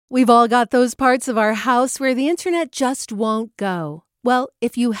We've all got those parts of our house where the internet just won't go. Well,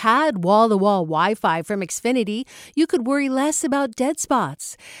 if you had wall-to-wall Wi-Fi from Xfinity, you could worry less about dead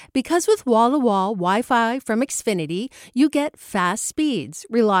spots. Because with wall-to-wall Wi-Fi from Xfinity, you get fast speeds,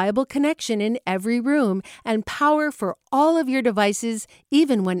 reliable connection in every room, and power for all of your devices,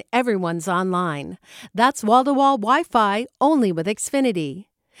 even when everyone's online. That's wall-to-wall Wi-Fi only with Xfinity.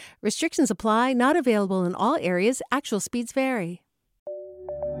 Restrictions apply, not available in all areas. Actual speeds vary.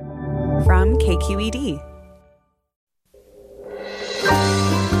 From KQED.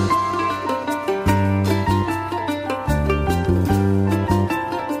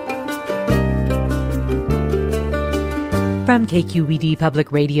 From KQED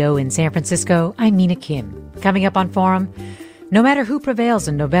Public Radio in San Francisco, I'm Mina Kim. Coming up on Forum, no matter who prevails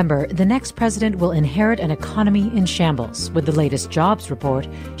in November, the next president will inherit an economy in shambles, with the latest jobs report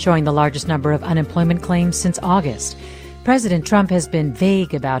showing the largest number of unemployment claims since August. President Trump has been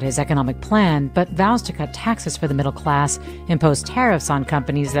vague about his economic plan, but vows to cut taxes for the middle class, impose tariffs on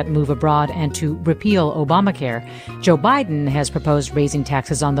companies that move abroad, and to repeal Obamacare. Joe Biden has proposed raising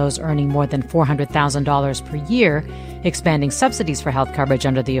taxes on those earning more than $400,000 per year, expanding subsidies for health coverage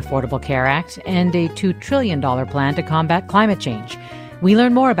under the Affordable Care Act, and a $2 trillion plan to combat climate change. We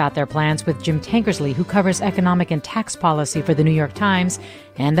learn more about their plans with Jim Tankersley, who covers economic and tax policy for the New York Times,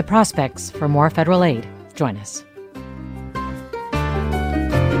 and the prospects for more federal aid. Join us.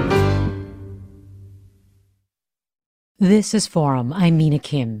 This is Forum. I'm Mina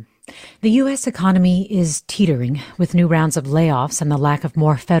Kim. The U.S. economy is teetering with new rounds of layoffs and the lack of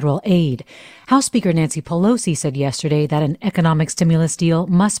more federal aid. House Speaker Nancy Pelosi said yesterday that an economic stimulus deal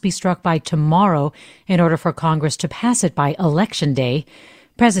must be struck by tomorrow in order for Congress to pass it by Election Day.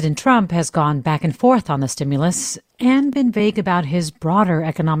 President Trump has gone back and forth on the stimulus and been vague about his broader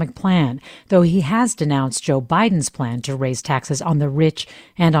economic plan, though he has denounced Joe Biden's plan to raise taxes on the rich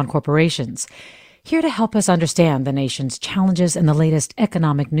and on corporations. Here to help us understand the nation's challenges and the latest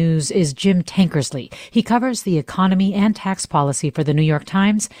economic news is Jim Tankersley. He covers the economy and tax policy for the New York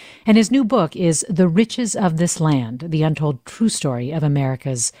Times, and his new book is The Riches of This Land, the untold true story of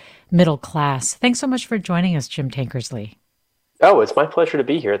America's middle class. Thanks so much for joining us, Jim Tankersley. Oh, it's my pleasure to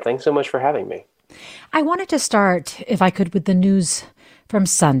be here. Thanks so much for having me. I wanted to start, if I could, with the news from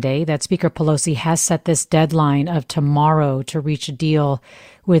Sunday that Speaker Pelosi has set this deadline of tomorrow to reach a deal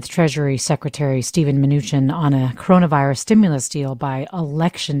with Treasury Secretary Steven Mnuchin on a coronavirus stimulus deal by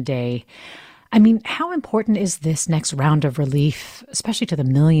Election Day. I mean, how important is this next round of relief, especially to the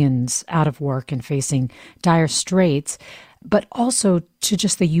millions out of work and facing dire straits, but also to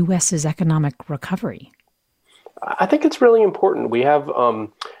just the U.S.'s economic recovery? I think it's really important. We have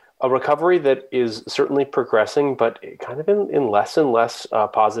a recovery that is certainly progressing, but kind of in less and less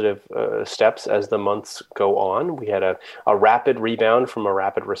positive steps as the months go on. We had a rapid rebound from a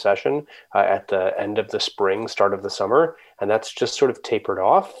rapid recession at the end of the spring, start of the summer, and that's just sort of tapered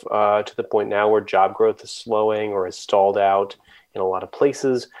off to the point now where job growth is slowing or has stalled out in a lot of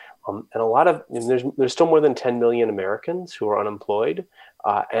places. And there's still more than 10 million Americans who are unemployed.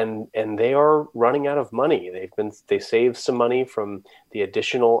 And they are running out of money. They saved some money from the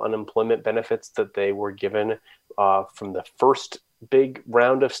additional unemployment benefits that they were given from the first big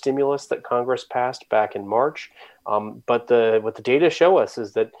round of stimulus that Congress passed back in March. But what the data show us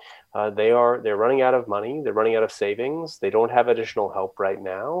is that they're running out of money. They're running out of savings. They don't have additional help right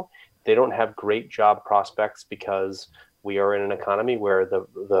now. They don't have great job prospects because we are in an economy where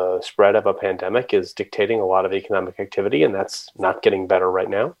the spread of a pandemic is dictating a lot of economic activity, and that's not getting better right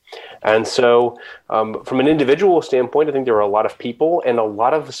now. And so from an individual standpoint, I think there are a lot of people and a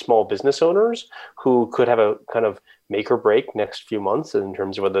lot of small business owners who could have a kind of make or break next few months in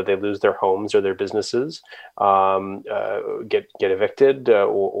terms of whether they lose their homes or their businesses, get evicted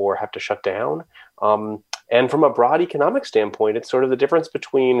or have to shut down. And from a broad economic standpoint, it's sort of the difference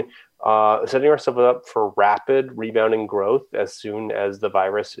between setting ourselves up for rapid rebounding growth as soon as the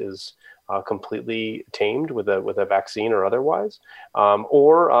virus is completely tamed with a vaccine or otherwise,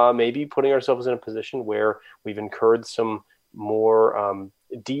 or maybe putting ourselves in a position where we've incurred some more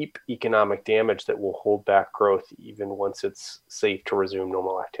deep economic damage that will hold back growth even once it's safe to resume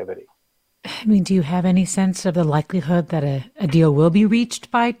normal activity. I mean, do you have any sense of the likelihood that a deal will be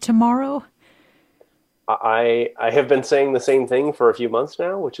reached by tomorrow? I have been saying the same thing for a few months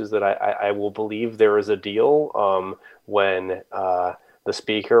now, which is that I will believe there is a deal when the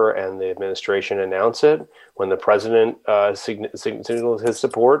speaker and the administration announce it, when the president signals his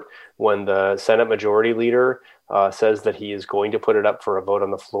support, when the Senate majority leader says that he is going to put it up for a vote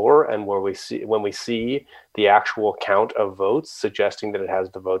on the floor, and when we see the actual count of votes suggesting that it has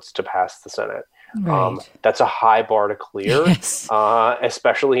the votes to pass the Senate. Right. That's a high bar to clear, Yes.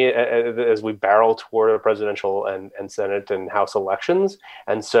 especially as we barrel toward a presidential and Senate and House elections.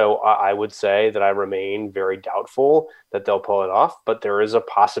 And so I would say that I remain very doubtful that they'll pull it off, but there is a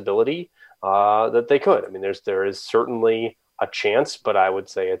possibility that they could. I mean, there is certainly a chance, but I would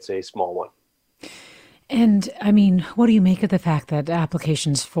say it's a small one. And I mean, what do you make of the fact that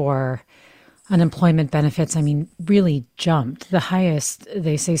applications for unemployment benefits, I mean, really jumped the highest,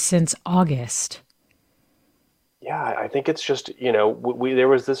 they say, since August? Yeah, I think it's just, there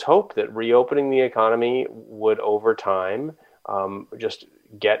was this hope that reopening the economy would over time just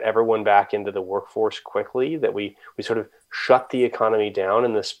get everyone back into the workforce quickly, that we sort of shut the economy down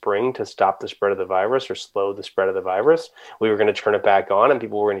in the spring to stop the spread of the virus or slow the spread of the virus. We were going to turn it back on and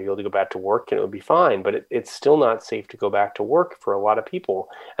people were going to be able to go back to work and it would be fine. But it's still not safe to go back to work for a lot of people.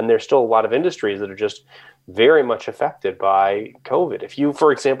 And there's still a lot of industries that are just very much affected by COVID. If you,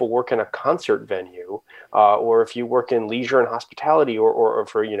 for example, work in a concert venue, or if you work in leisure and hospitality, or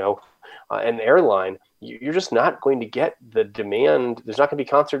for, an airline, you're just not going to get the demand. There's not going to be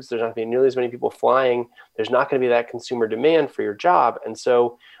concerts. There's not going to be nearly as many people flying. There's not going to be that consumer demand for your job. And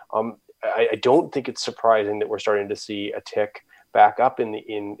so I don't think it's surprising that we're starting to see a tick back up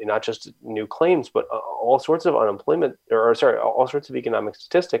in not just new claims, but all sorts of unemployment, all sorts of economic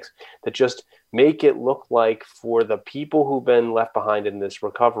statistics that just make it look like for the people who've been left behind in this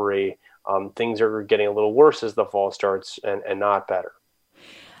recovery, things are getting a little worse as the fall starts and not better.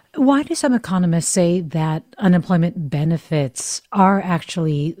 Why do some economists say that unemployment benefits are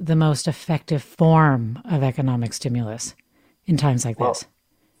actually the most effective form of economic stimulus in times like this?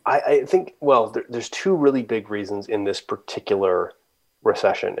 I think, there's two really big reasons in this particular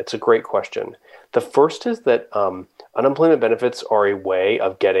recession. It's a great question. The first is that unemployment benefits are a way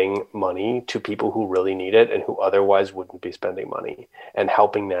of getting money to people who really need it and who otherwise wouldn't be spending money, and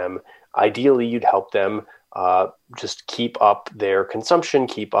helping them. Ideally, you'd help them just keep up their consumption,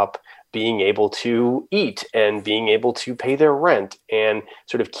 keep up being able to eat and being able to pay their rent, and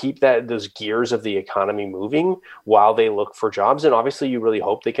sort of keep those gears of the economy moving while they look for jobs. And obviously you really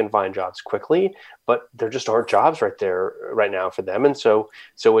hope they can find jobs quickly, but there just aren't jobs right there right now for them. And so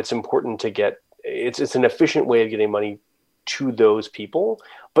it's important to it's an efficient way of getting money to those people.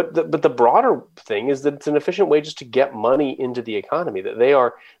 But the broader thing is that it's an efficient way just to get money into the economy, that they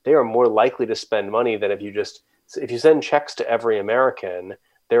are more likely to spend money than if you send checks to every American.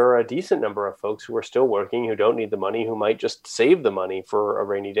 There are a decent number of folks who are still working, who don't need the money, who might just save the money for a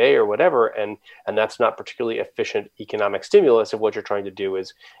rainy day or whatever. And that's not particularly efficient economic stimulus if what you're trying to do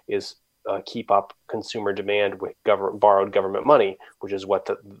is keep up consumer demand with borrowed government money, which is what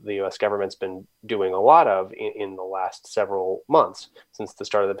the U.S. government's been doing a lot of in the last several months since the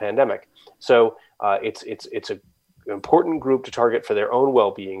start of the pandemic. So it's an important group to target for their own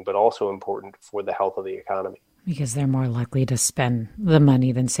well-being, but also important for the health of the economy. Because they're more likely to spend the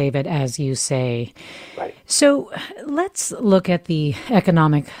money than save it, as you say. Right. So let's look at the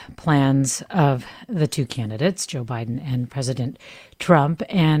economic plans of the two candidates, Joe Biden and President Trump.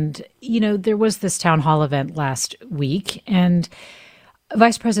 And, there was this town hall event last week, and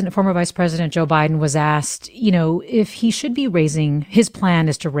former Vice President Joe Biden was asked, if he should be his plan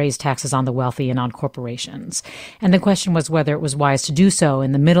is to raise taxes on the wealthy and on corporations. And the question was whether it was wise to do so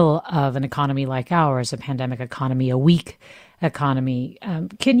in the middle of an economy like ours, a pandemic economy, a weak economy.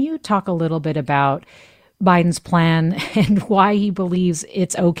 Can you talk a little bit about Biden's plan and why he believes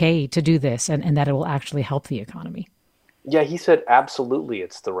it's okay to do this and that it will actually help the economy? Yeah, he said absolutely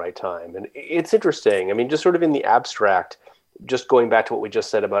it's the right time. And it's interesting. I mean, just sort of in the abstract, just going back to what we just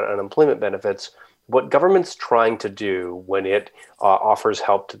said about unemployment benefits, what government's trying to do when it offers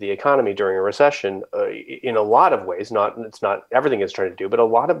help to the economy during a recession, in a lot of ways, it's not everything it's trying to do, but a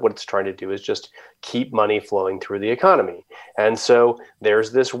lot of what it's trying to do is just keep money flowing through the economy. And so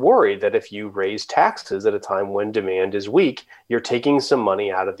there's this worry that if you raise taxes at a time when demand is weak, you're taking some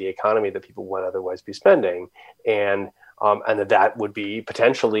money out of the economy that people would otherwise be spending. And that would be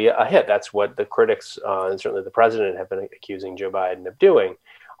potentially a hit. That's what the critics and certainly the president have been accusing Joe Biden of doing.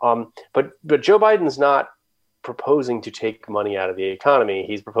 But Joe Biden's not proposing to take money out of the economy.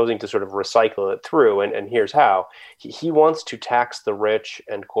 He's proposing to sort of recycle it through. And here's how. He wants to tax the rich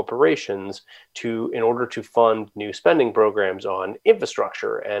and corporations in order to fund new spending programs on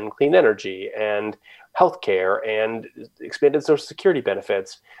infrastructure and clean energy and healthcare and expanded Social Security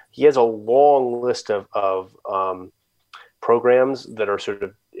benefits. He has a long list of programs that are sort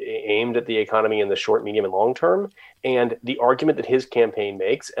of aimed at the economy in the short, medium, and long term. And the argument that his campaign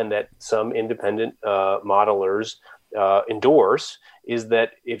makes, and that some independent modelers endorse is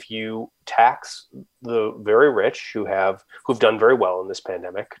that if you tax the very rich who've done very well in this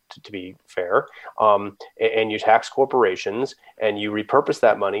pandemic, to be fair, and you tax corporations and you repurpose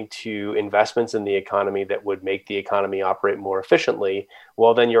that money to investments in the economy that would make the economy operate more efficiently,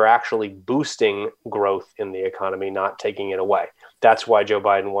 well, then you're actually boosting growth in the economy, not taking it away. That's why Joe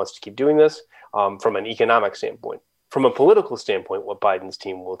Biden wants to keep doing this from an economic standpoint. From a political standpoint, what Biden's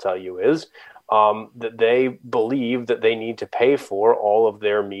team will tell you is that they believe that they need to pay for all of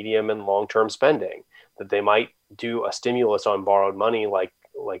their medium and long-term spending, that they might do a stimulus on borrowed money like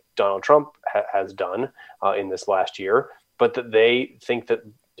Donald Trump has done in this last year, but that they think that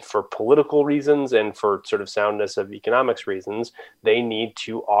for political reasons and for sort of soundness of economics reasons, they need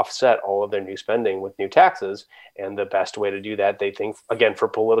to offset all of their new spending with new taxes. And the best way to do that, they think, again, for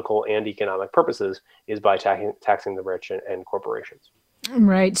political and economic purposes, is by taxing the rich and corporations.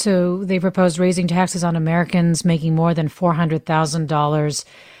 Right. So they proposed raising taxes on Americans making more than $400,000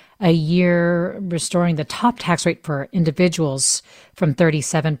 a year, restoring the top tax rate for individuals from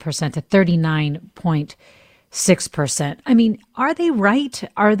 37% to 39.6%. I mean, are they right?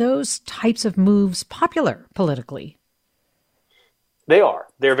 Are those types of moves popular politically? They are.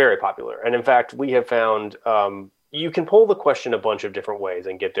 They're very popular. And in fact, we have found you can poll the question a bunch of different ways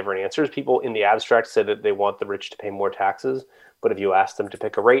and get different answers. People in the abstract say that they want the rich to pay more taxes. But if you ask them to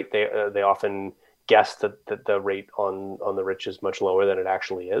pick a rate, they often guess that the rate on the rich is much lower than it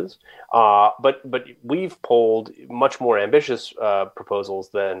actually is. But we've polled much more ambitious proposals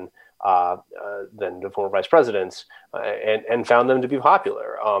than the former vice presidents and found them to be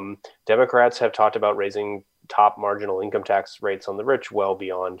popular. Democrats have talked about raising top marginal income tax rates on the rich well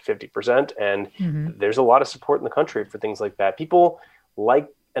beyond 50%. And there's a lot of support in the country for things like that. People like,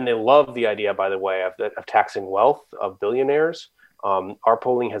 and they love the idea, by the way, of taxing wealth of billionaires. Our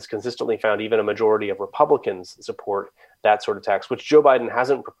polling has consistently found even a majority of Republicans support that sort of tax, which Joe Biden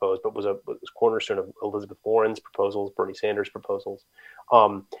hasn't proposed, but was cornerstone of Elizabeth Warren's proposals, Bernie Sanders' proposals.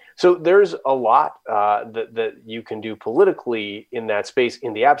 So there's a lot that you can do politically in that space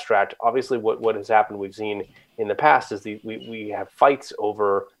in the abstract. Obviously, what has happened, we've seen in the past, is we have fights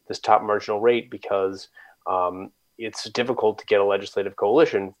over this top marginal rate because it's difficult to get a legislative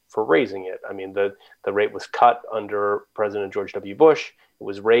coalition for raising it. I mean, the rate was cut under President George W. Bush. It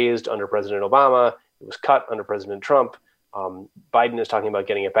was raised under President Obama. It was cut under President Trump. Biden is talking about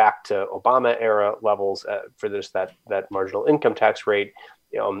getting it back to Obama era levels for that marginal income tax rate.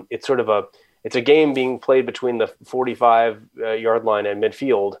 It's sort of it's a game being played between the 45 yard line and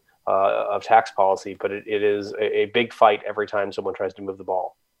midfield of tax policy, but it is a big fight every time someone tries to move the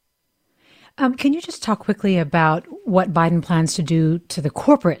ball. Can you just talk quickly about what Biden plans to do to the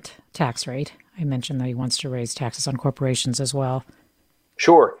corporate tax rate? I mentioned that he wants to raise taxes on corporations as well.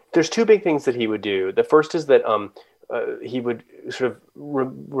 Sure. There's two big things that he would do. The first is that he would sort of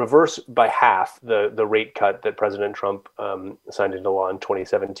reverse by half the rate cut that President Trump signed into law in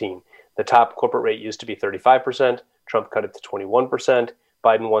 2017. The top corporate rate used to be 35%. Trump cut it to 21%.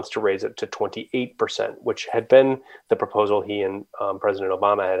 Biden wants to raise it to 28%, which had been the proposal he and President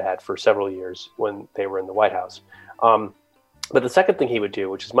Obama had for several years when they were in the White House. But the second thing he would do,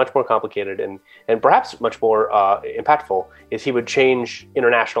 which is much more complicated and perhaps much more impactful, is he would change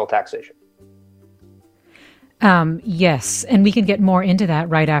international taxation. Yes, and we can get more into that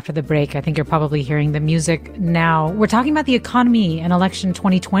right after the break. I think you're probably hearing the music now. We're talking about the economy and election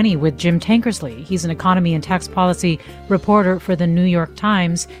 2020 with Jim Tankersley. He's an economy and tax policy reporter for the New York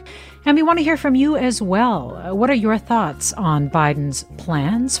Times. And we want to hear from you as well. What are your thoughts on Biden's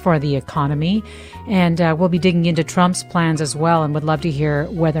plans for the economy? And we'll be digging into Trump's plans as well, and would love to hear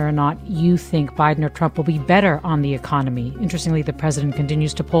whether or not you think Biden or Trump will be better on the economy. Interestingly, the president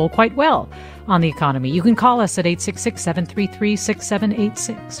continues to poll quite well on the economy. You can call us at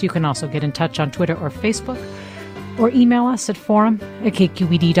 866-733-6786. You can also get in touch on Twitter or Facebook, or email us at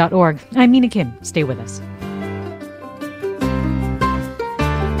forum@kqed.org. I'm Mina Kim. Stay with us.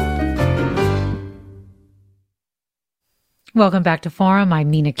 Welcome back to Forum.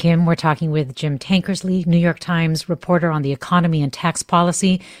 I'm Mina Kim. We're talking with Jim Tankersley, New York Times reporter on the economy and tax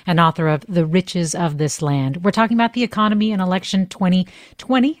policy and author of The Riches of This Land. We're talking about the economy and election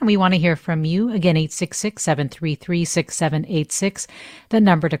 2020, and we want to hear from you. Again, 866-733-6786, the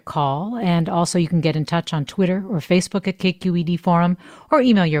number to call. And also you can get in touch on Twitter or Facebook at KQED Forum, or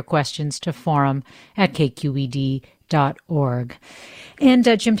email your questions to forum@kqed.org. And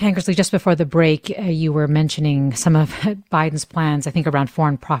Jim Tankersley, just before the break, you were mentioning some of Biden's plans, I think, around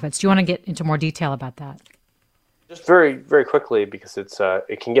foreign profits. Do you want to get into more detail about that? Just very, very quickly, because it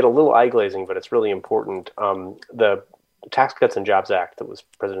can get a little eye-glazing, but it's really important. The Tax Cuts and Jobs Act, that was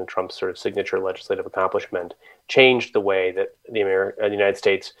President Trump's sort of signature legislative accomplishment, changed the way that the United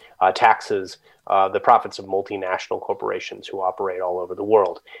States taxes the profits of multinational corporations who operate all over the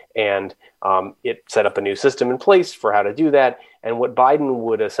world. And it set up a new system in place for how to do that. And what Biden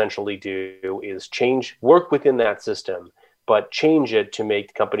would essentially do is work within that system, but change it to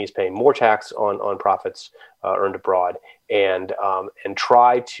make companies pay more tax on profits earned abroad, and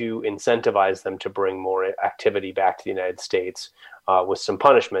try to incentivize them to bring more activity back to the United States with some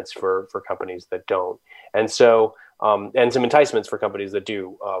punishments for companies that don't, and so and some enticements for companies that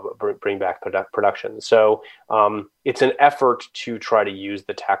do bring back production. So it's an effort to try to use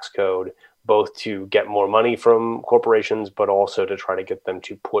the tax code both to get more money from corporations, but also to try to get them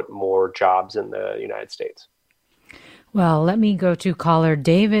to put more jobs in the United States. Well, let me go to caller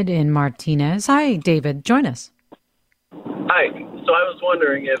David in Martinez. Hi, David. Join us. Hi. So I was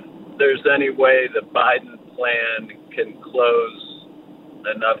wondering if there's any way the Biden plan can close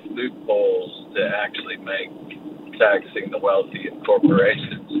enough loopholes to actually make taxing the wealthy and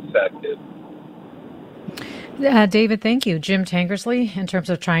corporations effective. David, thank you. Jim Tankersley, in terms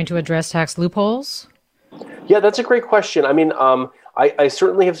of trying to address tax loopholes? Yeah, that's a great question. I mean, I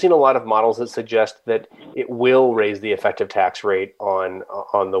certainly have seen a lot of models that suggest that it will raise the effective tax rate on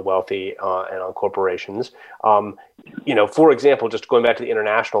the wealthy and on corporations. For example, just going back to the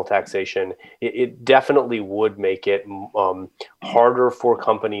international taxation, it definitely would make it harder for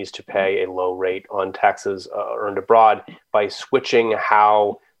companies to pay a low rate on taxes earned abroad by switching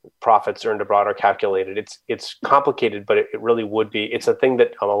how profits earned abroad are calculated. It's complicated, but it really would be. It's a thing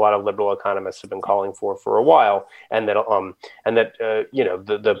that a lot of liberal economists have been calling for a while, and that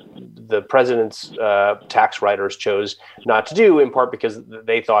the president's tax writers chose not to do, in part because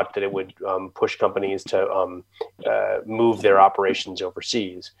they thought that it would push companies to move their operations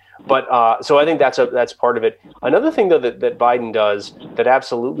overseas. But so I think that's part of it. Another thing, though, that Biden does that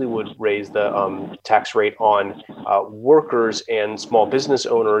absolutely would raise the tax rate on workers and small business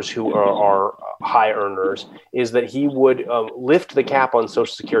owners who are high earners is that he would lift the cap on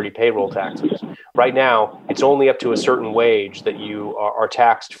Social Security payroll taxes. Right now, it's only up to a certain wage that you are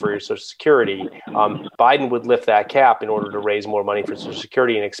taxed for your Social Security. Biden would lift that cap in order to raise more money for Social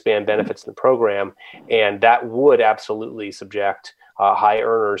Security and expand benefits in the program, and that would absolutely subject high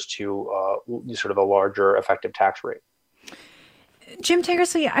earners to sort of a larger effective tax rate. Jim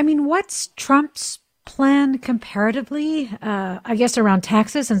Tankersley, I mean, what's Trump's plan comparatively, I guess, around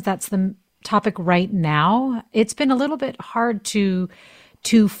taxes, since that's the topic right now? It's been a little bit hard to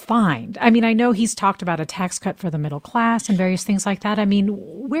find. I mean, I know he's talked about a tax cut for the middle class and various things like that. I mean,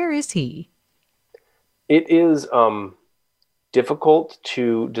 where is he? It is difficult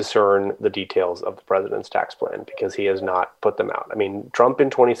to discern the details of the president's tax plan because he has not put them out. I mean, Trump in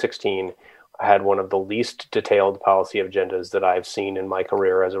 2016 had one of the least detailed policy agendas that I've seen in my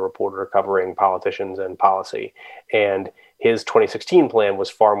career as a reporter covering politicians and policy. And his 2016 plan was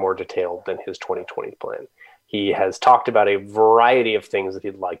far more detailed than his 2020 plan. He has talked about a variety of things that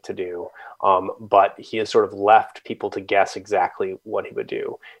he'd like to do, but he has sort of left people to guess exactly what he would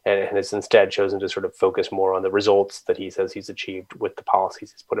do, and has instead chosen to sort of focus more on the results that he says he's achieved with the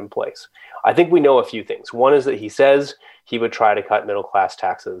policies he's put in place. I think we know a few things. One is that he says he would try to cut middle-class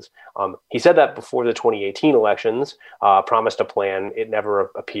taxes. He said that before the 2018 elections, promised a plan. It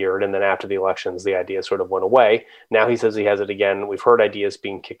never appeared. And then after the elections, the idea sort of went away. Now he says he has it again. We've heard ideas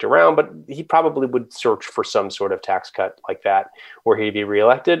being kicked around, but he probably would search for some sort of tax cut like that where he'd be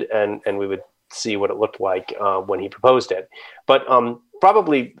reelected, and we would see what it looked like when he proposed it. But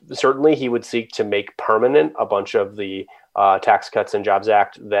certainly he would seek to make permanent a bunch of the Tax Cuts and Jobs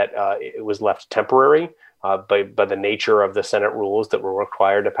Act that it was left temporary by the nature of the Senate rules that were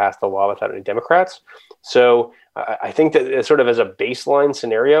required to pass the law without any Democrats. So I think that sort of as a baseline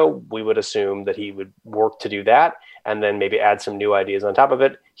scenario, we would assume that he would work to do that and then maybe add some new ideas on top of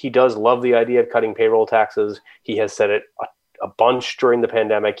it. He does love the idea of cutting payroll taxes. He has said it a bunch during the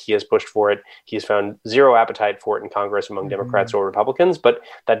pandemic. He has pushed for it. He has found zero appetite for it in Congress among Democrats or Republicans, but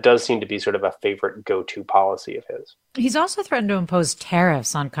that does seem to be sort of a favorite go-to policy of his. He's also threatened to impose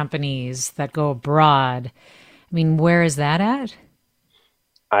tariffs on companies that go abroad. I mean, where is that at?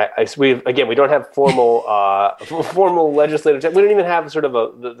 We don't have formal legislative. We don't even have sort of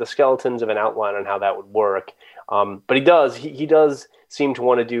the skeletons of an outline on how that would work. But he does seem to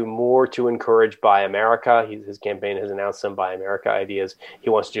want to do more to encourage Buy America. His campaign has announced some Buy America ideas. He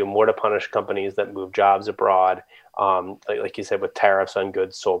wants to do more to punish companies that move jobs abroad, like you said, with tariffs on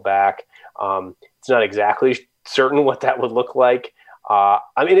goods sold back. It's not exactly certain what that would look like. I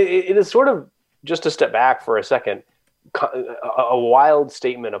mean, it is sort of, just to step back for a second, a wild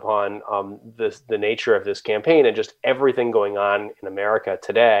statement upon the nature of this campaign and just everything going on in America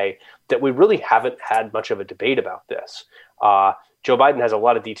today that we really haven't had much of a debate about this. Joe Biden has a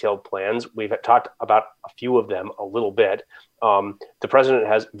lot of detailed plans. We've talked about a few of them a little bit. The president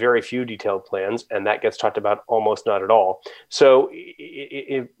has very few detailed plans, and that gets talked about almost not at all. So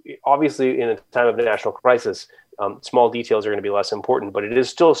obviously, in a time of national crisis, small details are going to be less important, but it is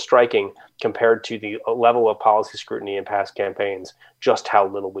still striking compared to the level of policy scrutiny in past campaigns, just how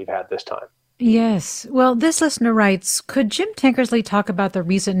little we've had this time. Yes. Well, this listener writes, could Jim Tinkersley talk about the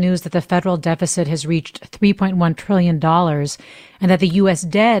recent news that the federal deficit has reached $3.1 trillion and that the U.S.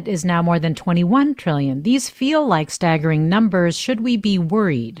 debt is now more than $21 trillion? These feel like staggering numbers. Should we be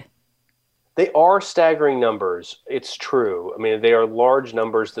worried? They are staggering numbers. It's true. I mean, they are large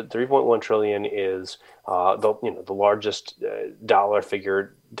numbers. That 3.1 trillion is the largest dollar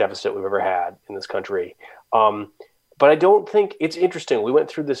figure deficit we've ever had in this country. But I don't think it's interesting. We went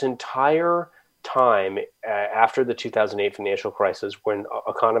through this entire time after the 2008 financial crisis when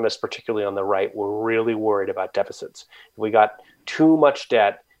economists, particularly on the right, were really worried about deficits. If we got too much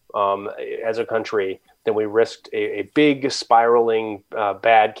debt as a country, then we risked a big spiraling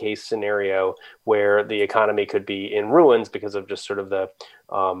bad case scenario where the economy could be in ruins because of just sort of the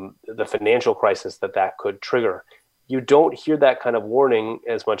financial crisis that could trigger. You don't hear that kind of warning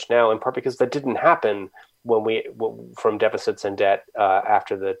as much now, in part because that didn't happen from deficits and debt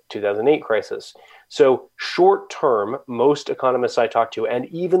after the 2008 crisis. So short term, most economists I talk to, and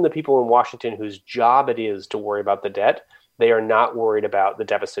even the people in Washington whose job it is to worry about the debt, they are not worried about the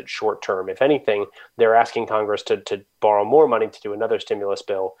deficit short term. If anything, they're asking Congress to borrow more money to do another stimulus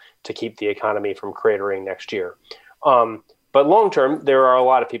bill to keep the economy from cratering next year. But long term, there are a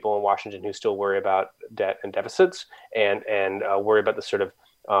lot of people in Washington who still worry about debt and deficits and worry about the sort of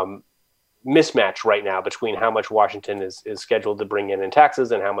mismatch right now between how much Washington is scheduled to bring in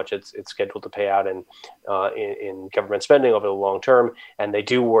taxes and how much it's scheduled to pay out in government spending over the long term. And they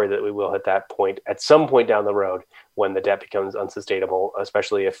do worry that we will hit that point at some point down the road when the debt becomes unsustainable,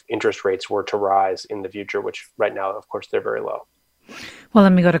 especially if interest rates were to rise in the future, which right now, of course, they're very low. Well,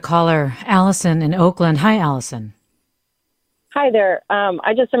 let me go to caller Allison in Oakland. Hi, Allison. Hi there.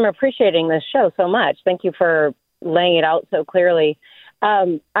 I just am appreciating this show so much. Thank you for laying it out so clearly.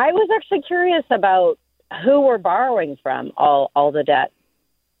 I was actually curious about who we're borrowing from, all the debt.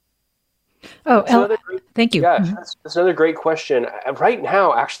 Oh, thank you. Yeah, that's another great question. Right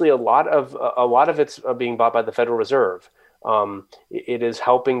now, actually, a lot of it's being bought by the Federal Reserve. It is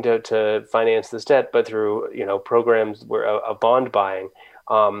helping to finance this debt, but through programs of bond buying.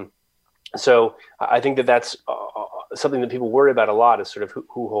 So I think that's something that people worry about a lot is sort of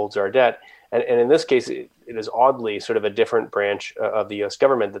who holds our debt. And in this case, it is oddly sort of a different branch of the U.S.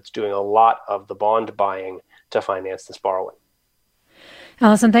 government that's doing a lot of the bond buying to finance this borrowing.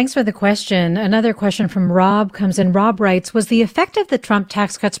 Allison, thanks for the question. Another question from Rob comes in. Rob writes, was the effect of the Trump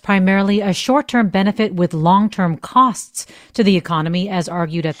tax cuts primarily a short-term benefit with long-term costs to the economy, as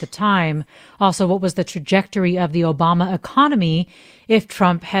argued at the time? Also, what was the trajectory of the Obama economy if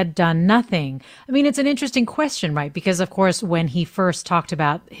Trump had done nothing? I mean, it's an interesting question, right? Because, of course, when he first talked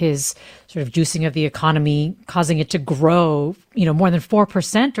about his sort of juicing of the economy, causing it to grow, more than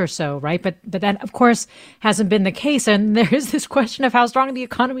 4% or so, right? But that, of course, hasn't been the case. And there is this question of how strong the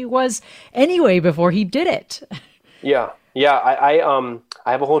economy was anyway before he did it. Yeah. I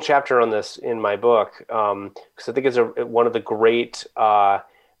have a whole chapter on this in my book because I think it's one of the great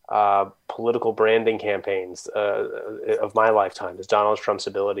political branding campaigns of my lifetime is Donald Trump's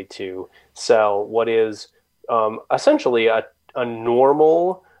ability to sell what is essentially a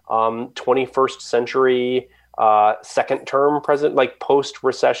normal 21st century second term president, like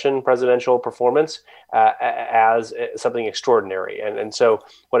post-recession presidential performance as something extraordinary. And so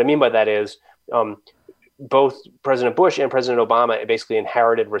what I mean by that is both President Bush and President Obama basically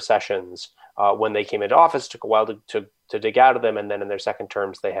inherited recessions when they came into office. It took a while to dig out of them. And then in their second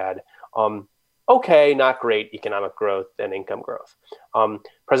terms, they had okay, not great economic growth and income growth.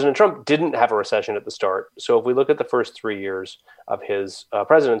 President Trump didn't have a recession at the start. So if we look at the first 3 years of his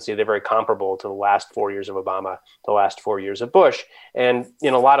presidency, they're very comparable to the last 4 years of Obama, the last 4 years of Bush. And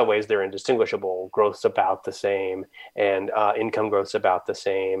in a lot of ways, they're indistinguishable. Growth's about the same and income growth's about the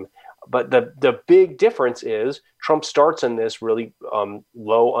same. But the big difference is Trump starts in this really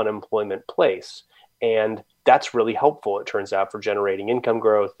low unemployment place. And that's really helpful, it turns out, for generating income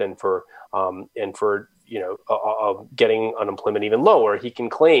growth and for getting unemployment even lower. He can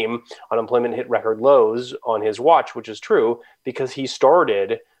claim unemployment hit record lows on his watch, which is true because he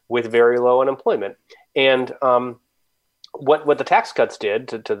started with very low unemployment. And what the tax cuts did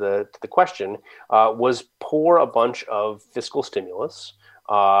to the question was pour a bunch of fiscal stimulus,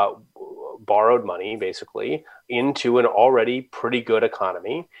 borrowed money basically, into an already pretty good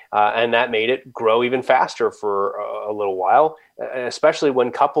economy, and that made it grow even faster for a little while, especially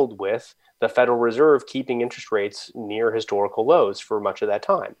when coupled with the Federal Reserve keeping interest rates near historical lows for much of that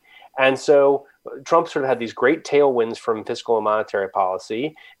time. And so Trump sort of had these great tailwinds from fiscal and monetary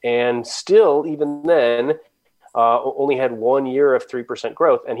policy, and still, even then, only had 1 year of 3%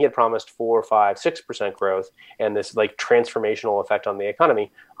 growth, and he had promised 4, 5, 6% growth, and this like transformational effect on the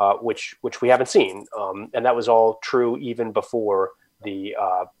economy, which we haven't seen, and that was all true even before the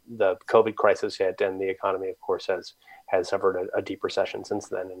COVID crisis hit, and the economy, of course, has suffered a deep recession since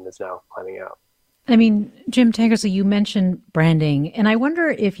then, and is now climbing out. I mean, Jim Tankersley, you mentioned branding, and I wonder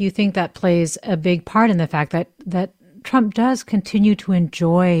if you think that plays a big part in the fact that Trump does continue to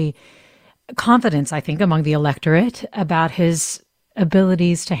enjoy confidence, I think, among the electorate about his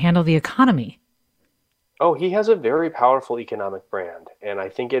abilities to handle the economy. Oh, he has a very powerful economic brand, and I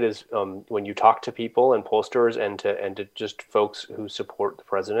think it is when you talk to people and pollsters and to just folks who support the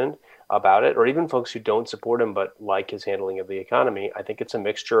president about it, or even folks who don't support him but like his handling of the economy. I think it's a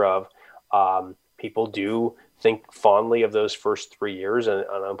mixture of people do think fondly of those first 3 years and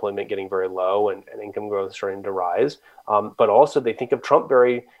unemployment getting very low and income growth starting to rise, but also they think of Trump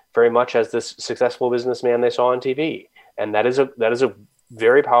very much as this successful businessman they saw on TV. And that is a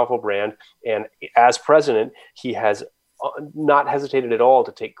very powerful brand. And as president, he has not hesitated at all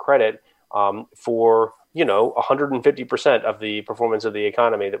to take credit for, 150% of the performance of the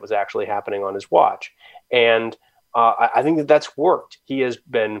economy that was actually happening on his watch. And I think that's worked. He has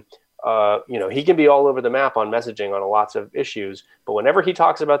been, he can be all over the map on messaging on lots of issues, but whenever he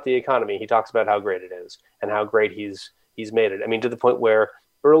talks about the economy, he talks about how great it is and how great he's made it. I mean, to the point where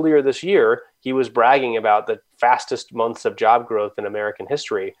earlier this year, he was bragging about the fastest months of job growth in American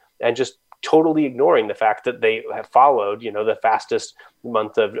history and just totally ignoring the fact that they have followed, the fastest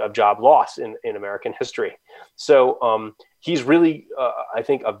month of job loss in American history. So he's really, I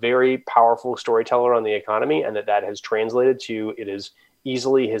think, a very powerful storyteller on the economy, and that has translated to it is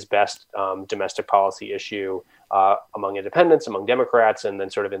easily his best domestic policy issue among independents, among Democrats, and then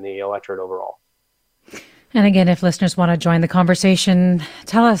sort of in the electorate overall. And again, if listeners want to join the conversation,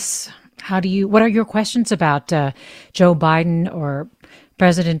 tell us, what are your questions about Joe Biden or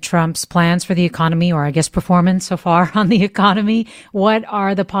President Trump's plans for the economy, or I guess performance so far on the economy? What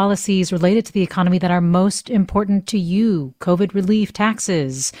are the policies related to the economy that are most important to you? COVID relief,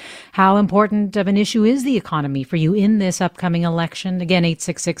 taxes. How important of an issue is the economy for you in this upcoming election? Again,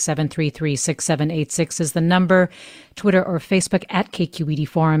 866-733-6786 is the number. Twitter or Facebook at KQED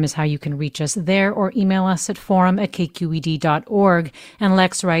Forum is how you can reach us there, or email us at forum@kqed.org. And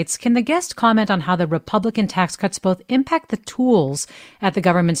Lex writes, can the guest comment on how the Republican tax cuts both impact the tools at the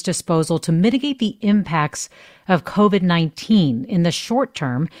government's disposal to mitigate the impacts of COVID-19 in the short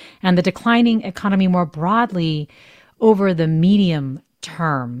term and the declining economy more broadly over the medium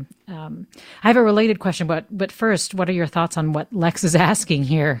term? I have a related question, but first, what are your thoughts on what Lex is asking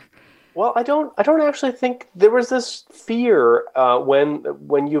here? Well, I don't actually think there was this fear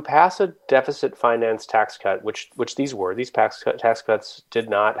when you pass a deficit finance tax cut, which these tax cuts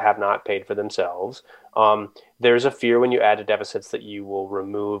have not paid for themselves. There's a fear when you add to deficits that you will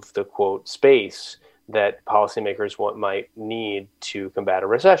remove the quote space that policymakers might need to combat a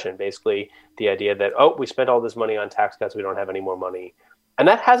recession. Basically, the idea that we spent all this money on tax cuts, we don't have any more money, and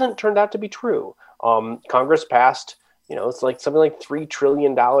that hasn't turned out to be true. Congress passed. It's like something like $3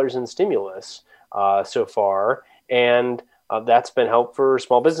 trillion in stimulus so far. And that's been help for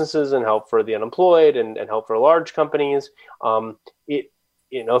small businesses and help for the unemployed and help for large companies.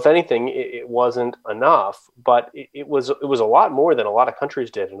 If anything, it wasn't enough, but it was a lot more than a lot of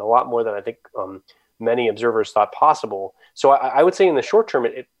countries did, and a lot more than I think many observers thought possible. So I would say in the short term,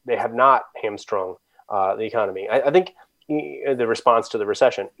 they have not hamstrung the economy. I think the response to the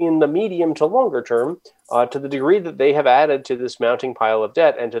recession. In the medium to longer term, to the degree that they have added to this mounting pile of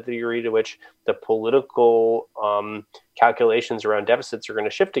debt, and to the degree to which the political calculations around deficits are going to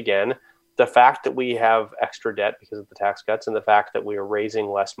shift again, the fact that we have extra debt because of the tax cuts and the fact that we are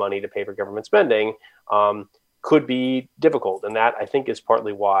raising less money to pay for government spending could be difficult. And that, I think, is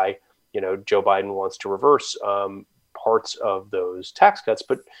partly why Joe Biden wants to reverse parts of those tax cuts.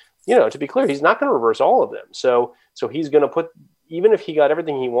 But to be clear, he's not going to reverse all of them. So he's going to even if he got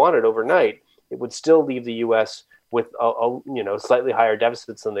everything he wanted overnight, it would still leave the U.S. with slightly higher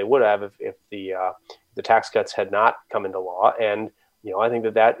deficits than they would have if the tax cuts had not come into law. And I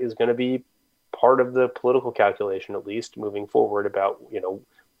think that is going to be part of the political calculation, at least moving forward, about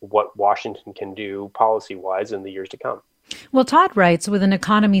what Washington can do policy-wise in the years to come. Well, Todd writes, with an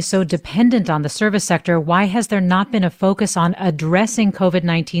economy so dependent on the service sector, why has there not been a focus on addressing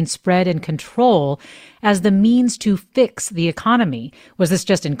COVID-19 spread and control as the means to fix the economy? Was this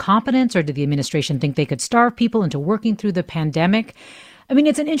just incompetence, or did the administration think they could starve people into working through the pandemic? I mean,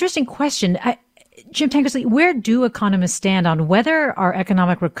 it's an interesting question. Jim Tankersley, where do economists stand on whether our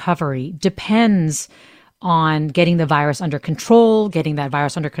economic recovery depends on getting the virus under control, getting that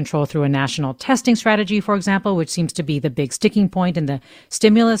virus under control through a national testing strategy, for example, which seems to be the big sticking point in the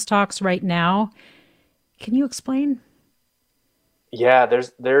stimulus talks right now? Can you explain? Yeah,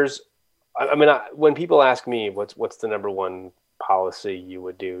 when people ask me what's the number one policy you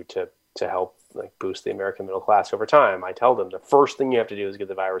would do to help boost the American middle class over time, I tell them the first thing you have to do is get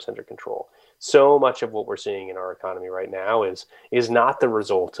the virus under control. So much of what we're seeing in our economy right now is not the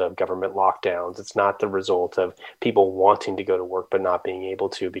result of government lockdowns. It's not the result of people wanting to go to work but not being able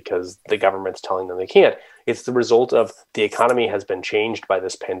to because the government's telling them they can't. It's the result of the economy has been changed by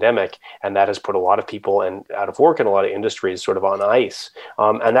this pandemic, and that has put a lot of people out of work in a lot of industries sort of on ice.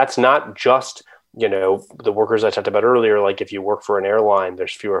 And that's not just the workers I talked about earlier, like if you work for an airline,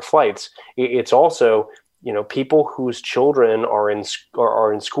 there's fewer flights. It's also, people whose children are in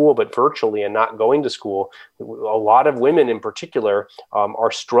school, but virtually and not going to school. A lot of women in particular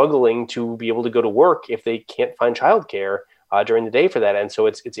are struggling to be able to go to work if they can't find childcare during the day for that. And so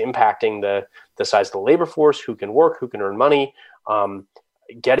it's impacting the size of the labor force, who can work, who can earn money.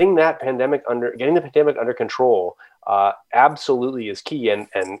 Getting the pandemic under control absolutely is key. And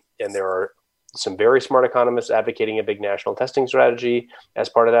there are some very smart economists advocating a big national testing strategy as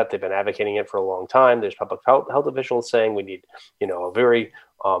part of that. They've been advocating it for a long time. There's public health officials saying we need, a very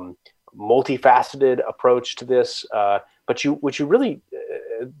multifaceted approach to this. But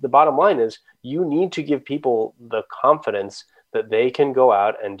the bottom line is you need to give people the confidence that they can go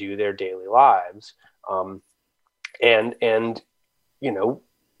out and do their daily lives, and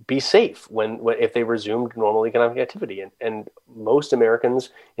be safe when if they resumed normal economic activity. And most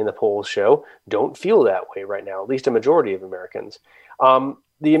Americans in the polls show don't feel that way right now, at least a majority of Americans.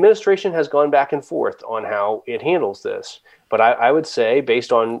 The administration has gone back and forth on how it handles this. But I would say,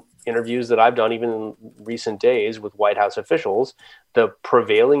 based on interviews that I've done even in recent days with White House officials, the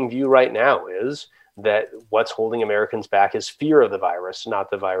prevailing view right now is that what's holding Americans back is fear of the virus,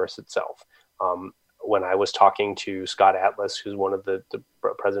 not the virus itself. When I was talking to Scott Atlas, who's one of the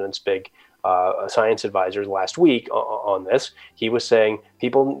president's big science advisors last week on this, he was saying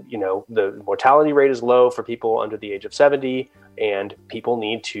people, the mortality rate is low for people under the age of 70, and people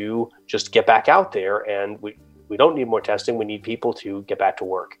need to just get back out there. And we don't need more testing. We need people to get back to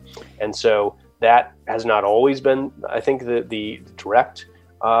work. And so that has not always been, I think, the direct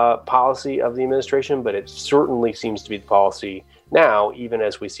policy of the administration, but it certainly seems to be the policy now, even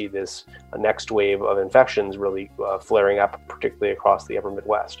as we see this next wave of infections really flaring up, particularly across the upper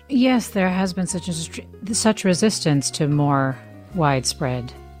Midwest. Yes, there has been such resistance to more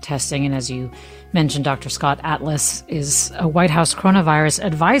widespread testing. And as you mentioned, Dr. Scott Atlas is a White House coronavirus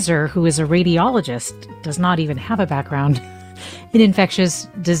advisor who is a radiologist, does not even have a background in infectious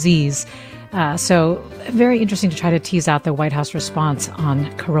disease. So very interesting to try to tease out the White House response on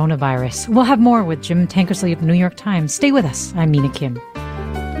coronavirus. We'll have more with Jim Tankersley of the New York Times. Stay with us. I'm Mina Kim.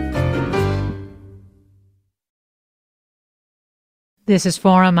 This is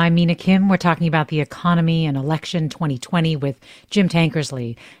Forum. I'm Mina Kim. We're talking about the economy and election 2020 with Jim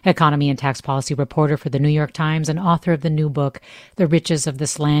Tankersley, economy and tax policy reporter for the New York Times and author of the new book, The Riches of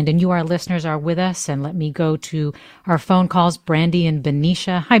This Land. And you, our listeners, are with us. And let me go to our phone calls. Brandy and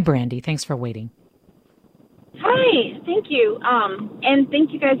Benicia. Hi, Brandy. Thanks for waiting. Hi. Thank you. And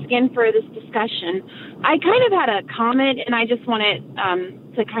thank you guys again for this discussion. I kind of had a comment, and I just wanted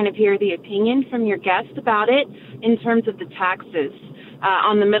to kind of hear the opinion from your guest about it in terms of the taxes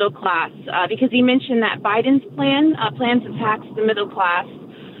on the middle class, because he mentioned that Biden's plans to tax the middle class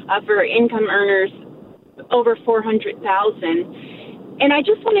for income earners over $400,000. And I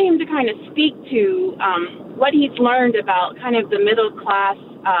just wanted him to kind of speak to what he's learned about kind of the middle class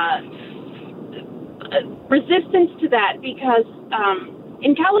resistance to that, because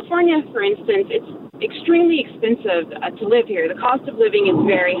in California, for instance, it's extremely expensive to live here. The cost of living is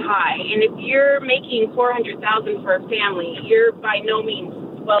very high. And if you're making $400,000 for a family, you're by no means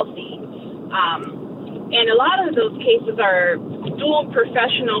wealthy. And a lot of those cases are dual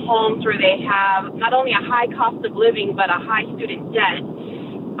professional homes where they have not only a high cost of living, but a high student debt.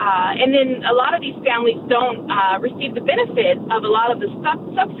 And then a lot of these families don't receive the benefit of a lot of the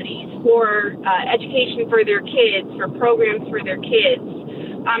subsidies for education for their kids, for programs for their kids.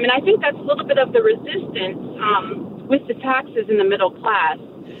 And I think that's a little bit of the resistance with the taxes in the middle class.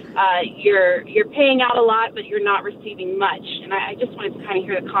 you're paying out a lot, but you're not receiving much. And I just wanted to kind of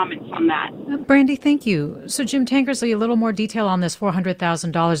hear the comments on that. Brandy, thank you. So Jim Tankersley, a little more detail on this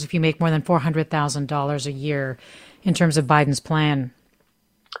 $400,000 if you make more than $400,000 a year in terms of Biden's plan.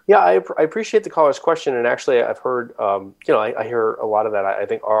 Yeah, I appreciate the caller's question, and actually, I've heard, I hear a lot of that. I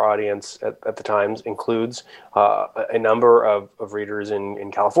think our audience at the Times includes a number of readers in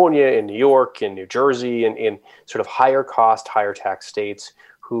California, in New York, in New Jersey, and in sort of higher cost, higher tax states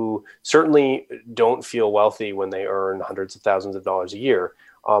who certainly don't feel wealthy when they earn hundreds of thousands of dollars a year.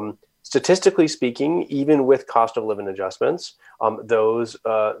 Statistically speaking, even with cost of living adjustments, those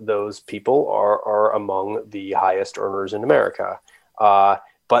people are among the highest earners in America.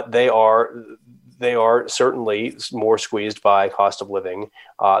 But they are certainly more squeezed by cost of living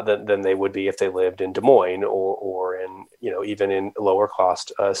than they would be if they lived in Des Moines or in even in lower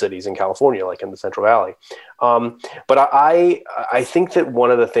cost cities in California, like in the Central Valley. But I think that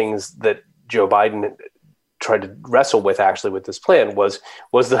one of the things that Joe Biden tried to wrestle with actually with this plan was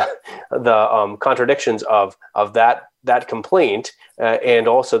the contradictions of that complaint and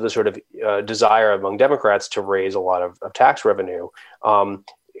also the sort of desire among Democrats to raise a lot of tax revenue.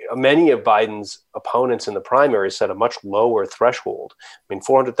 Many of Biden's opponents in the primary set a much lower threshold. I mean,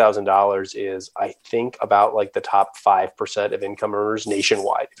 $400,000 is, I think, about like the top 5% of income earners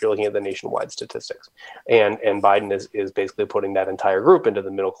nationwide, if you're looking at the nationwide statistics. And Biden is basically putting that entire group into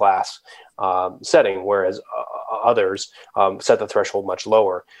the middle class setting, whereas others set the threshold much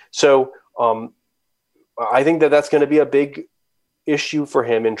lower. So I think that's going to be a big issue for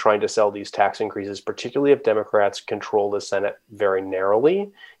him in trying to sell these tax increases, particularly if Democrats control the Senate very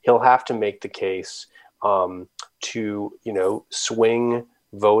narrowly. He'll have to make the case to, swing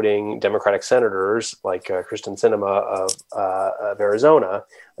voting Democratic senators like Kristen Sinema of Arizona,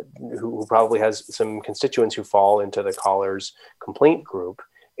 who probably has some constituents who fall into the caller's complaint group.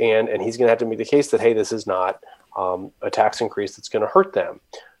 And he's going to have to make the case that, hey, this is not a tax increase that's going to hurt them.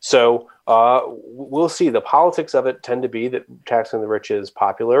 So we'll see. The politics of it tend to be that taxing the rich is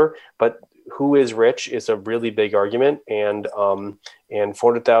popular, but who is rich is a really big argument. And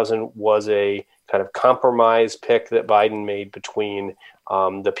 400,000 was a kind of compromise pick that Biden made between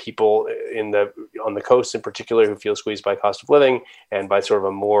the people on the coast in particular who feel squeezed by cost of living and by sort of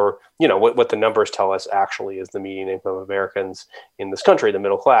a more, what the numbers tell us actually is the median income of Americans in this country, the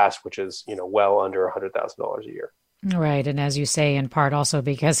middle class, which is, well under $100,000 a year. Right. And as you say, in part also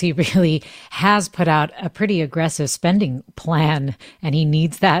because he really has put out a pretty aggressive spending plan and he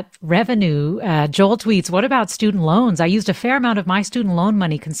needs that revenue. Joel tweets, what about student loans? I used a fair amount of my student loan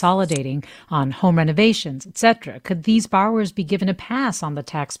money consolidating on home renovations, etc. Could these borrowers be given a pass on the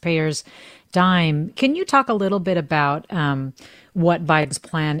taxpayers' dime? Can you talk a little bit about what Biden's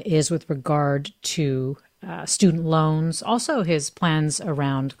plan is with regard to student loans, also his plans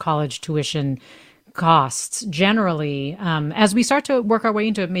around college tuition costs generally, as we start to work our way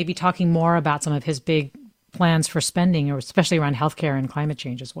into maybe talking more about some of his big plans for spending, or especially around healthcare and climate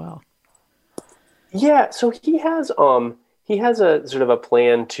change as well? Yeah, so he has a sort of a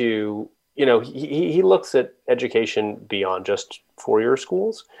plan to, he looks at education beyond just four-year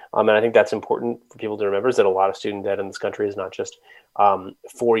schools. And I think that's important for people to remember, is that a lot of student debt in this country is not just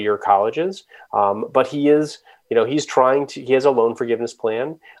four-year colleges, but he is, he has a loan forgiveness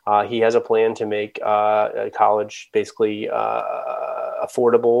plan. He has a plan to make college basically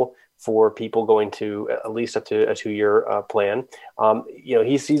affordable for people going to at least up to a 2-year plan.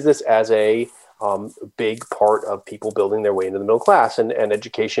 He sees this as a big part of people building their way into the middle class, and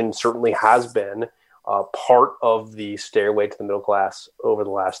education certainly has been part of the stairway to the middle class over the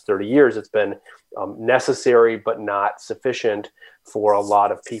last 30 years. It's been necessary but not sufficient for a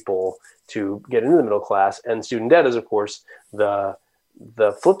lot of people to get into the middle class. And student debt is, of course, the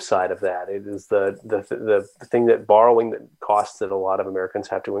flip side of that. It is the thing that borrowing that costs that a lot of Americans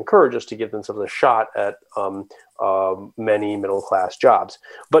have to incur just to give themselves a shot at many middle class jobs.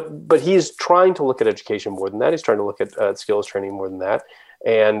 But he's trying to look at education more than that. He's trying to look at skills training more than that,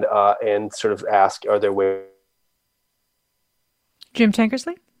 and sort of ask, are there ways? Jim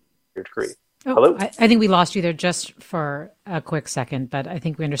Tankersley? Degree. Oh, hello? I think we lost you there just for a quick second, but I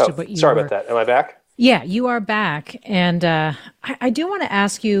think we understood what you sorry about that. Am I back? Yeah, you are back. And I do want to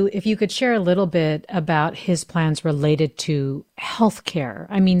ask you if you could share a little bit about his plans related to healthcare.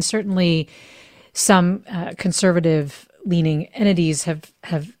 I mean, certainly some conservative-leaning entities have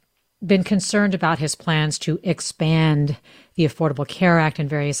been concerned about his plans to expand the Affordable Care Act and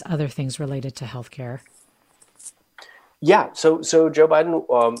various other things related to healthcare. Yeah, so Joe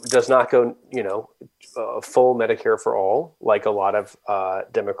Biden does not go, full Medicare for all, like a lot of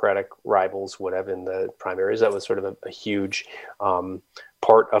Democratic rivals would have in the primaries. That was sort of a huge part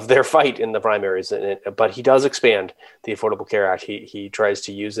part of their fight in the primaries. But he does expand the Affordable Care Act. He tries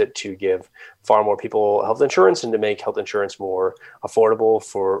to use it to give far more people health insurance and to make health insurance more affordable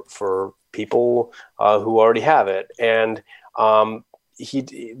for people who already have it. And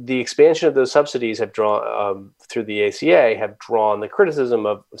the expansion of those subsidies have drawn through the ACA have drawn the criticism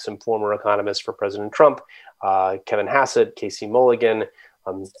of some former economists for President Trump, Kevin Hassett, Casey Mulligan.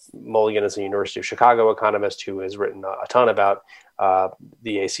 Mulligan is a University of Chicago economist who has written a ton about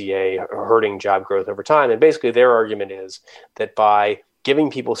the ACA hurting job growth over time. And basically their argument is that by giving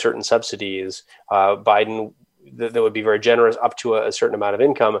people certain subsidies, Biden, that would be very generous up to a certain amount of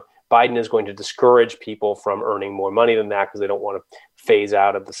income, Biden is going to discourage people from earning more money than that because they don't want to phase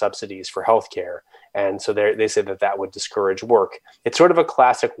out of the subsidies for healthcare. And so they say that would discourage work. It's sort of a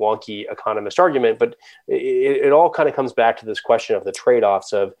classic wonky economist argument, but it all kind of comes back to this question of the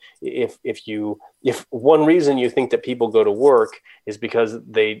trade-offs of if one reason you think that people go to work is because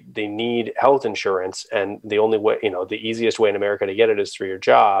they need health insurance, and the only way, the easiest way in America to get it is through your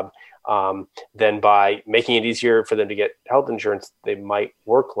job, then by making it easier for them to get health insurance, they might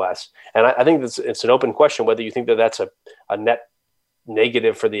work less. And I think it's an open question whether you think that that's a net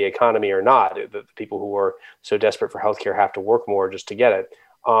negative for the economy or not. The people who are so desperate for healthcare have to work more just to get it.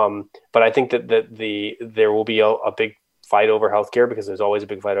 But I think that there will be a big fight over healthcare because there's always a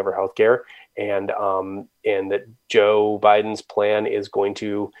big fight over healthcare, and that Joe Biden's plan is going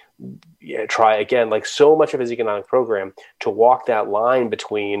to try again, like so much of his economic program, to walk that line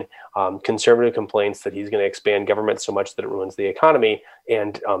between conservative complaints that he's going to expand government so much that it ruins the economy,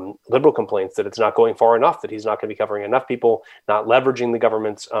 and liberal complaints that it's not going far enough, that he's not going to be covering enough people, not leveraging the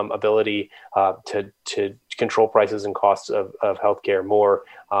government's ability to control prices and costs of healthcare more.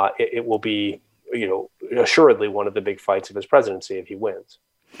 It will be, assuredly one of the big fights of his presidency if he wins.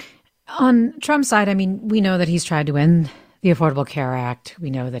 On Trump's side, I mean, we know that he's tried to end the Affordable Care Act. We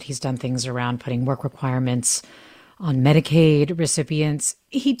know that he's done things around putting work requirements on Medicaid recipients.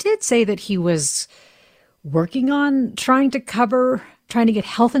 He did say that he was working on trying to get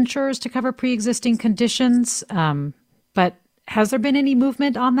health insurers to cover pre-existing conditions. But has there been any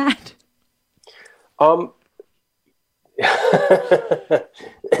movement on that?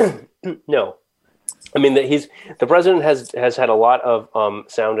 No. I mean, the president has had a lot of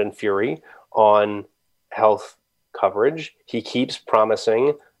sound and fury on health coverage. He keeps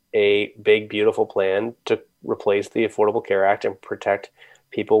promising a big, beautiful plan to replace the Affordable Care Act and protect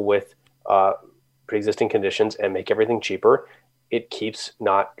people with pre-existing conditions and make everything cheaper. It keeps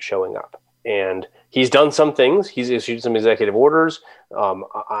not showing up. And he's done some things. He's issued some executive orders.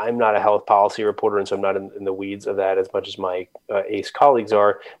 I'm not a health policy reporter, and so I'm not in the weeds of that as much as my ACE colleagues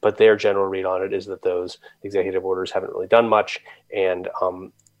are. But their general read on it is that those executive orders haven't really done much. And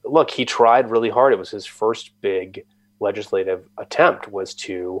look, he tried really hard. It was his first big legislative attempt was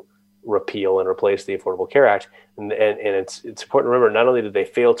to repeal and replace the Affordable Care Act. And it's important to remember, not only did they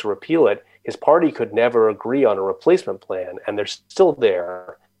fail to repeal it, his party could never agree on a replacement plan, and they're still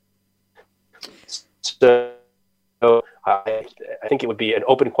there. So I think it would be an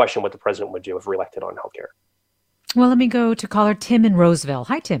open question what the president would do if reelected on healthcare. Well, let me go to caller Tim in Roseville.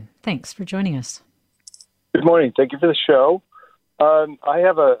 Hi, Tim. Thanks for joining us. Good morning. Thank you for the show. I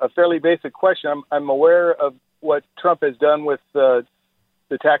have a fairly basic question. I'm aware of what Trump has done with the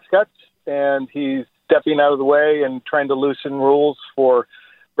tax cuts, and he's stepping out of the way and trying to loosen rules for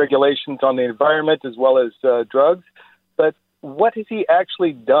regulations on the environment as well as drugs. But what has he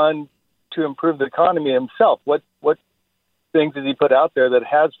actually done to improve the economy himself? What things has he put out there that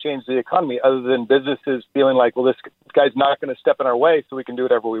has changed the economy other than businesses feeling like, well, this guy's not going to step in our way so we can do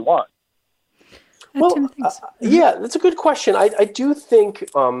whatever we want? Well, yeah, that's a good question. I do think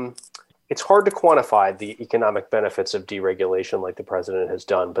it's hard to quantify the economic benefits of deregulation like the president has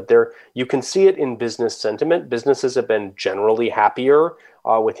done, but you can see it in business sentiment. Businesses have been generally happier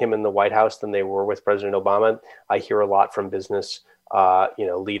with him in the White House than they were with President Obama. I hear a lot from business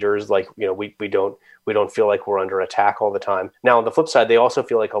leaders, like, we don't feel like we're under attack all the time. Now, on the flip side, they also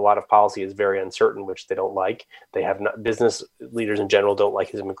feel like a lot of policy is very uncertain, which they don't like. Business leaders in general don't like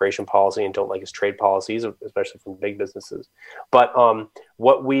his immigration policy and don't like his trade policies, especially from big businesses. But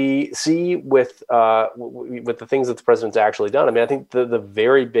what we see with the things that the president's actually done, I mean, I think the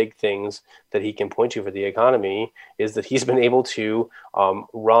very big things that he can point to for the economy is that he's been able to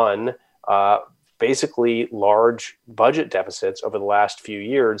run basically large budget deficits over the last few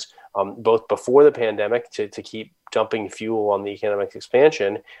years, both before the pandemic to keep dumping fuel on the economic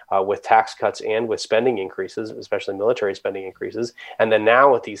expansion with tax cuts and with spending increases, especially military spending increases. And then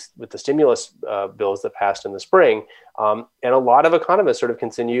now with the stimulus bills that passed in the spring, and a lot of economists sort of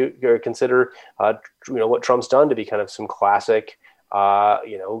consider what Trump's done to be kind of some classic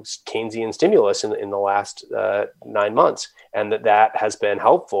Keynesian stimulus in the last 9 months, and that has been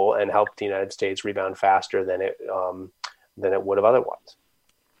helpful and helped the United States rebound faster than it would have otherwise.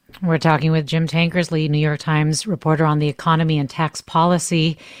 We're talking with Jim Tankersley, New York Times reporter on the economy and tax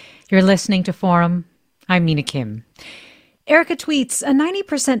policy. You're listening to Forum. I'm Mina Kim. Erica tweets, a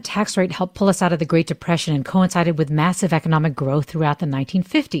 90% tax rate helped pull us out of the Great Depression and coincided with massive economic growth throughout the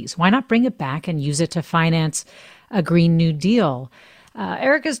 1950s. Why not bring it back and use it to finance a Green New Deal?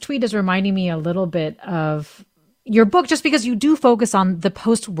 Erica's tweet is reminding me a little bit of your book, just because you do focus on the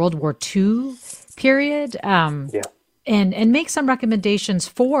post-World War II period. And make some recommendations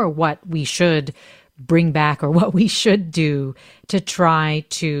for what we should bring back or what we should do to try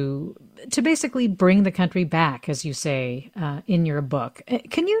to basically bring the country back, as you say in your book.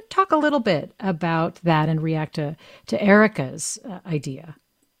 Can you talk a little bit about that and react to Erica's idea?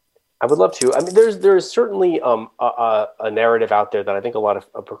 I would love to. I mean, there's certainly a narrative out there that I think a lot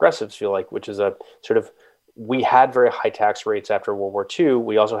of progressives feel like, which is a sort of, we had very high tax rates after World War II.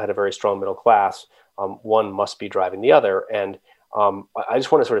 We also had a very strong middle class. One must be driving the other. And I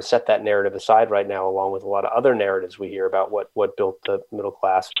just want to sort of set that narrative aside right now, along with a lot of other narratives we hear about what built the middle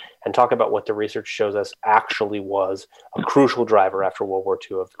class, and talk about what the research shows us actually was a crucial driver after World War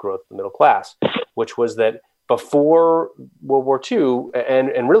II of the growth of the middle class, which was that before World War II,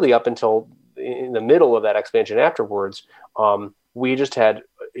 and really up until in the middle of that expansion afterwards, we just had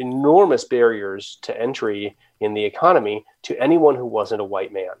enormous barriers to entry in the economy to anyone who wasn't a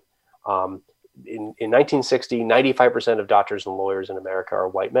white man. In 1960, 95% of doctors and lawyers in America are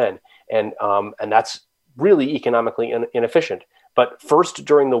white men, and that's really economically inefficient. But first,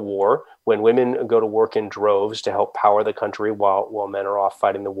 during the war, when women go to work in droves to help power the country while men are off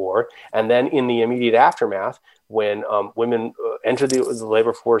fighting the war, and then in the immediate aftermath, when women enter the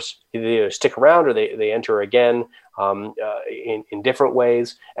labor force, they either stick around or they enter again in different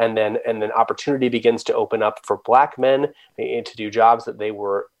ways, and then opportunity begins to open up for Black men to do jobs that they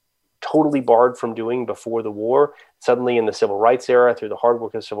were totally barred from doing before the war. Suddenly in the civil rights era, through the hard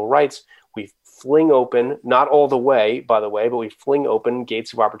work of civil rights, we fling open, not all the way, by the way, but we fling open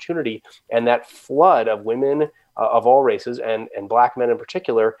gates of opportunity. And that flood of women of all races and Black men in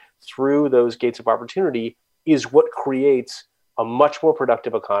particular through those gates of opportunity is what creates a much more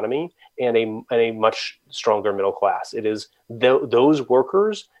productive economy and a much stronger middle class. It is those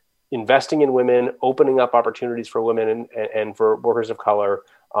workers investing in women, opening up opportunities for women and for workers of color,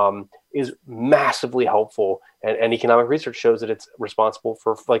 is massively helpful. And economic research shows that it's responsible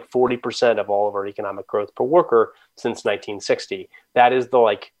for like 40% of all of our economic growth per worker since 1960. That is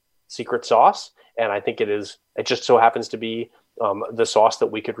the secret sauce. And I think it just so happens to be the sauce that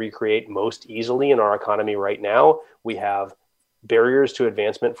we could recreate most easily in our economy right now. We have barriers to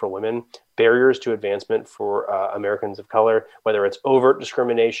advancement for women, barriers to advancement for Americans of color, whether it's overt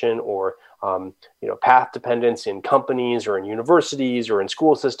discrimination or path dependence in companies or in universities or in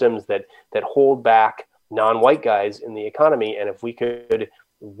school systems that hold back non-white guys in the economy. And if we could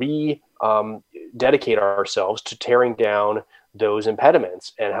dedicate ourselves to tearing down those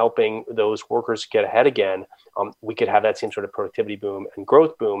impediments and helping those workers get ahead again, we could have that same sort of productivity boom and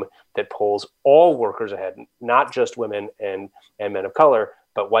growth boom that pulls all workers ahead, not just women and men of color,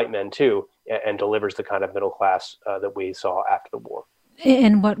 but white men too, and delivers the kind of middle class that we saw after the war.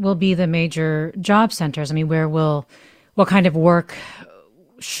 And what will be the major job centers? I mean, what kind of work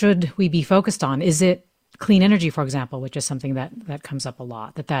should we be focused on? Is it clean energy, for example, which is something that comes up a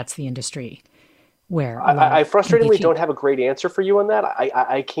lot, that's the industry where I frustratingly don't have a great answer for you on that.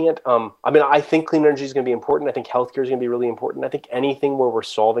 I can't. I think clean energy is going to be important. I think healthcare is going to be really important. I think anything where we're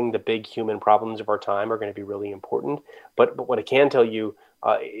solving the big human problems of our time are going to be really important. But what I can tell you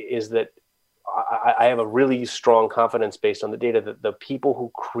is that I have a really strong confidence based on the data that the people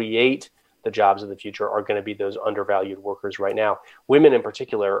who create the jobs of the future are going to be those undervalued workers right now. Women in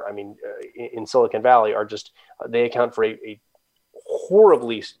particular, in Silicon Valley they account for a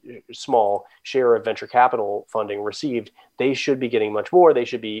horribly small share of venture capital funding received. They should be getting much more. They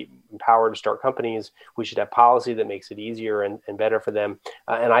should be empowered to start companies. We should have policy that makes it easier and better for them.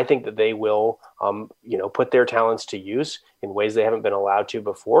 And I think that they will, put their talents to use in ways they haven't been allowed to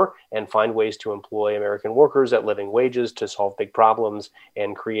before, and find ways to employ American workers at living wages to solve big problems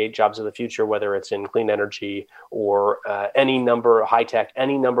and create jobs of the future, whether it's in clean energy or any number of high tech,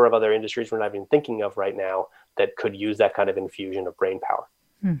 any number of other industries we're not even thinking of right now that could use that kind of infusion of brain power.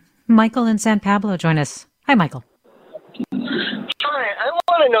 Michael in San Pablo join us. Hi, Michael. Hi, I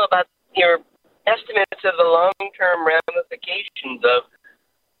want to know about your estimates of the long-term ramifications of,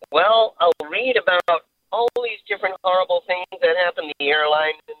 I'll read about all these different horrible things that happen, the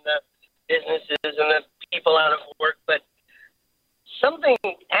airline and the businesses and the people out of work, but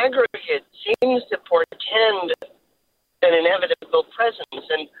growing aggregate seems to portend an inevitable presence.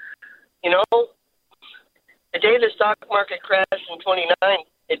 And, you know, the day the stock market crashed in 29,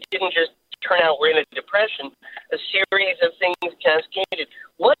 it didn't just turn out we're in a depression. A series of things cascaded.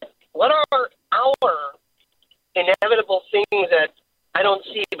 What are our inevitable things that I don't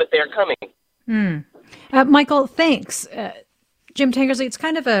see, but they're coming? Michael, thanks. Jim Tankersley, it's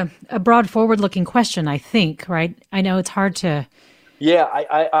kind of a broad, forward-looking question, I think, right? I know it's hard to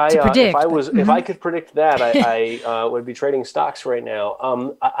predict. If I could predict that, I would be trading stocks right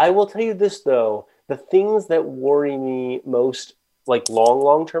now. I will tell you this, though. The things that worry me most, like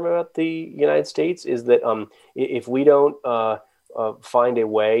long term about the United States, is that if we don't find a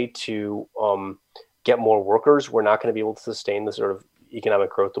way to get more workers, we're not going to be able to sustain the sort of economic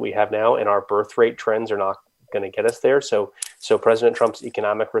growth that we have now, and our birth rate trends are not going to get us there. So President Trump's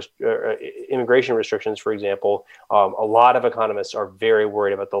immigration restrictions, for example, a lot of economists are very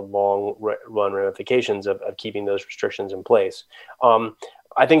worried about the long run ramifications of keeping those restrictions in place.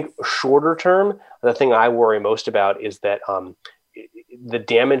 I think shorter term, the thing I worry most about is that the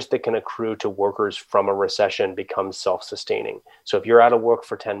damage that can accrue to workers from a recession becomes self-sustaining. So if you're out of work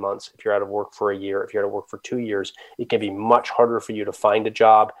for 10 months, if you're out of work for a year, if you're out of work for 2 years, it can be much harder for you to find a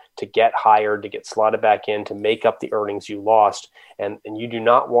job, to get hired, to get slotted back in, to make up the earnings you lost. And you do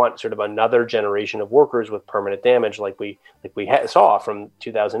not want sort of another generation of workers with permanent damage like we saw from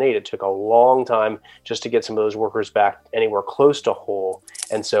 2008. It took a long time just to get some of those workers back anywhere close to whole.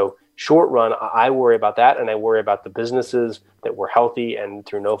 And so short run, I worry about that, and I worry about the businesses that were healthy and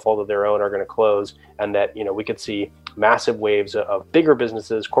through no fault of their own are going to close, and that, you know, we could see massive waves of bigger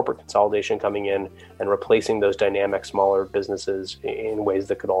businesses, corporate consolidation coming in and replacing those dynamic smaller businesses in ways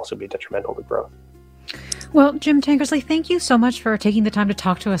that could also be detrimental to growth. Well, Jim Tankersley, thank you so much for taking the time to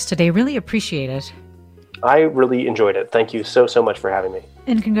talk to us today. Really appreciate it. I really enjoyed it. Thank you so much for having me.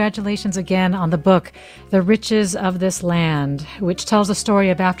 And congratulations again on the book, The Riches of This Land, which tells a story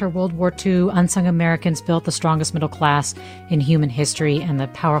of after World War II, unsung Americans built the strongest middle class in human history and the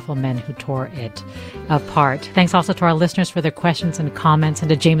powerful men who tore it apart. Thanks also to our listeners for their questions and comments, and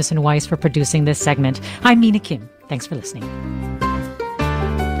to Jameson Weiss for producing this segment. I'm Mina Kim. Thanks for listening.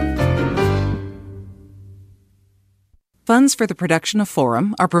 Funds for the production of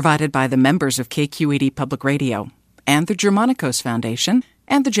Forum are provided by the members of KQED Public Radio and the Germanicos Foundation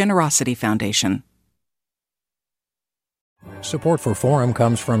and the Generosity Foundation. Support for Forum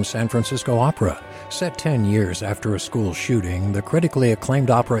comes from San Francisco Opera. Set 10 years after a school shooting, the critically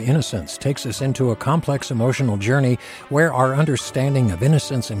acclaimed opera Innocence takes us into a complex emotional journey where our understanding of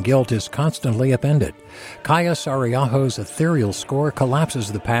innocence and guilt is constantly upended. Kaya Sariaho's ethereal score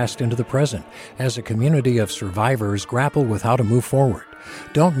collapses the past into the present as a community of survivors grapple with how to move forward.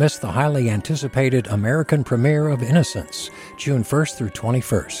 Don't miss the highly anticipated American premiere of Innocence, June 1st through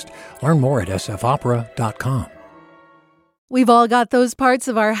 21st. Learn more at sfopera.com. We've all got those parts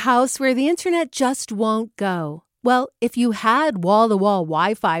of our house where the internet just won't go. Well, if you had wall-to-wall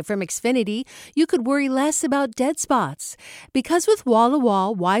Wi-Fi from Xfinity, you could worry less about dead spots. Because with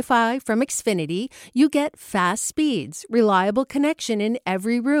wall-to-wall Wi-Fi from Xfinity, you get fast speeds, reliable connection in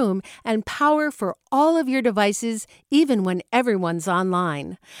every room, and power for all of your devices, even when everyone's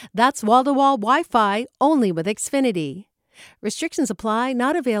online. That's wall-to-wall Wi-Fi only with Xfinity. Restrictions apply,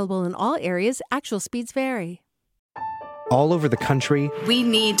 not available in all areas. Actual speeds vary. All over the country, we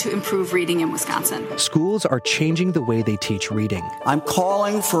need to improve reading in Wisconsin. Schools are changing the way they teach reading. I'm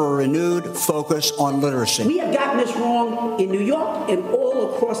calling for a renewed focus on literacy. We have gotten this wrong in New York and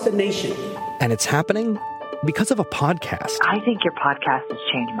all across the nation. And it's happening because of a podcast. I think your podcast has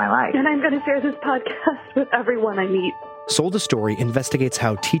changed my life. And I'm going to share this podcast with everyone I meet. Sold a Story investigates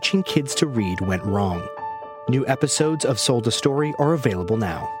how teaching kids to read went wrong. New episodes of Sold a Story are available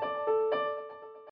now.